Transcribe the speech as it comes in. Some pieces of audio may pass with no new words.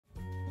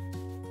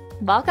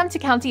Welcome to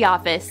County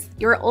Office,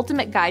 your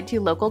ultimate guide to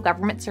local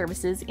government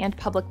services and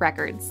public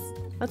records.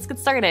 Let's get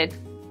started.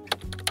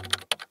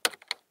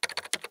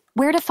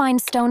 Where to find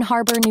Stone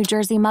Harbor, New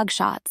Jersey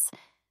mugshots.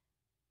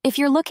 If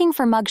you're looking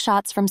for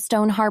mugshots from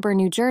Stone Harbor,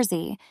 New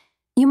Jersey,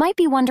 you might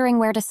be wondering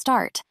where to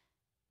start.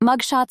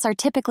 Mugshots are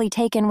typically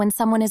taken when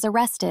someone is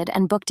arrested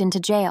and booked into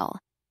jail.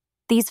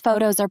 These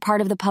photos are part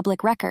of the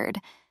public record,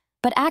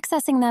 but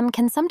accessing them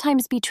can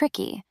sometimes be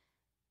tricky.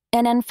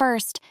 And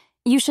first,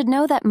 you should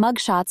know that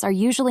mugshots are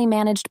usually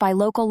managed by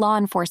local law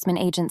enforcement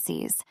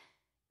agencies.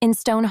 In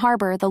Stone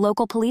Harbor, the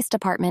local police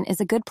department is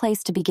a good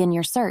place to begin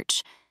your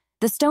search.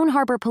 The Stone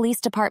Harbor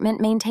Police Department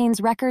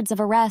maintains records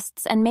of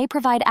arrests and may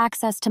provide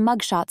access to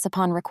mugshots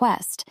upon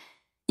request.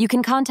 You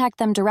can contact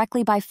them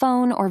directly by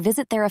phone or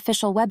visit their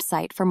official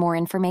website for more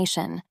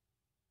information.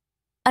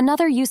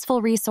 Another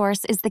useful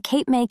resource is the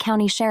Cape May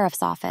County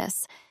Sheriff's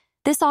Office.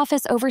 This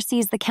office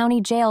oversees the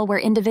county jail where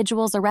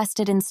individuals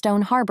arrested in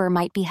Stone Harbor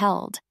might be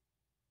held.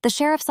 The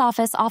Sheriff's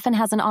Office often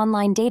has an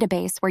online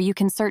database where you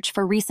can search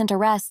for recent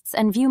arrests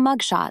and view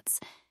mugshots.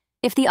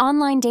 If the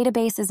online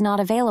database is not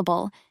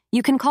available,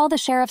 you can call the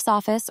Sheriff's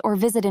Office or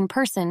visit in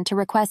person to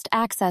request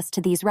access to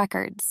these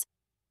records.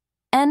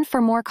 And for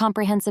more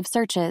comprehensive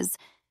searches,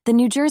 the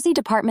New Jersey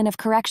Department of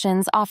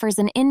Corrections offers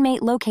an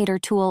Inmate Locator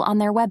tool on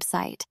their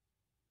website.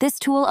 This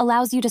tool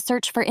allows you to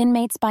search for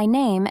inmates by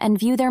name and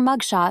view their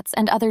mugshots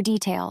and other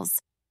details.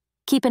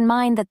 Keep in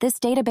mind that this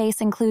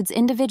database includes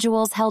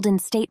individuals held in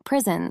state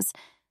prisons,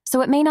 so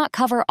it may not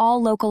cover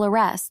all local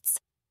arrests.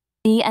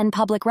 The and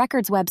public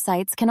records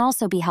websites can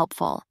also be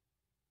helpful.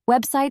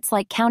 Websites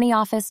like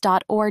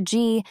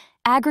countyoffice.org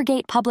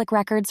aggregate public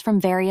records from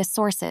various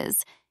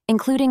sources,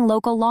 including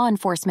local law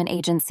enforcement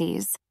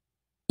agencies.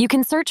 You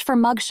can search for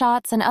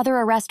mugshots and other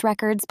arrest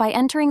records by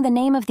entering the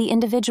name of the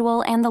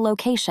individual and the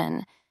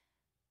location.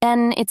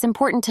 And it's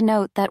important to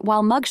note that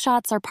while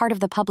mugshots are part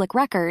of the public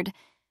record,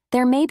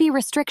 there may be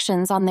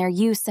restrictions on their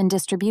use and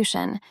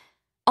distribution.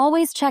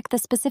 Always check the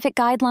specific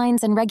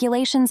guidelines and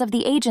regulations of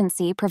the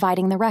agency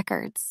providing the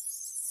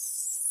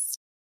records.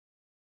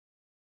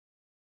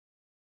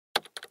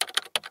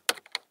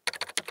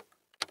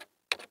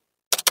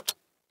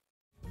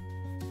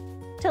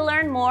 To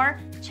learn more,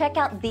 check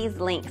out these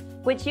links,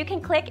 which you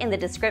can click in the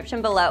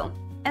description below.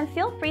 And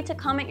feel free to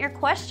comment your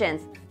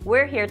questions.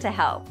 We're here to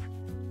help.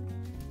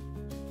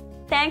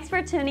 Thanks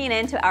for tuning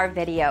in to our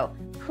video.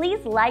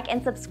 Please like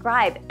and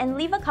subscribe and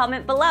leave a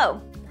comment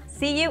below.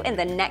 See you in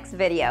the next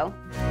video.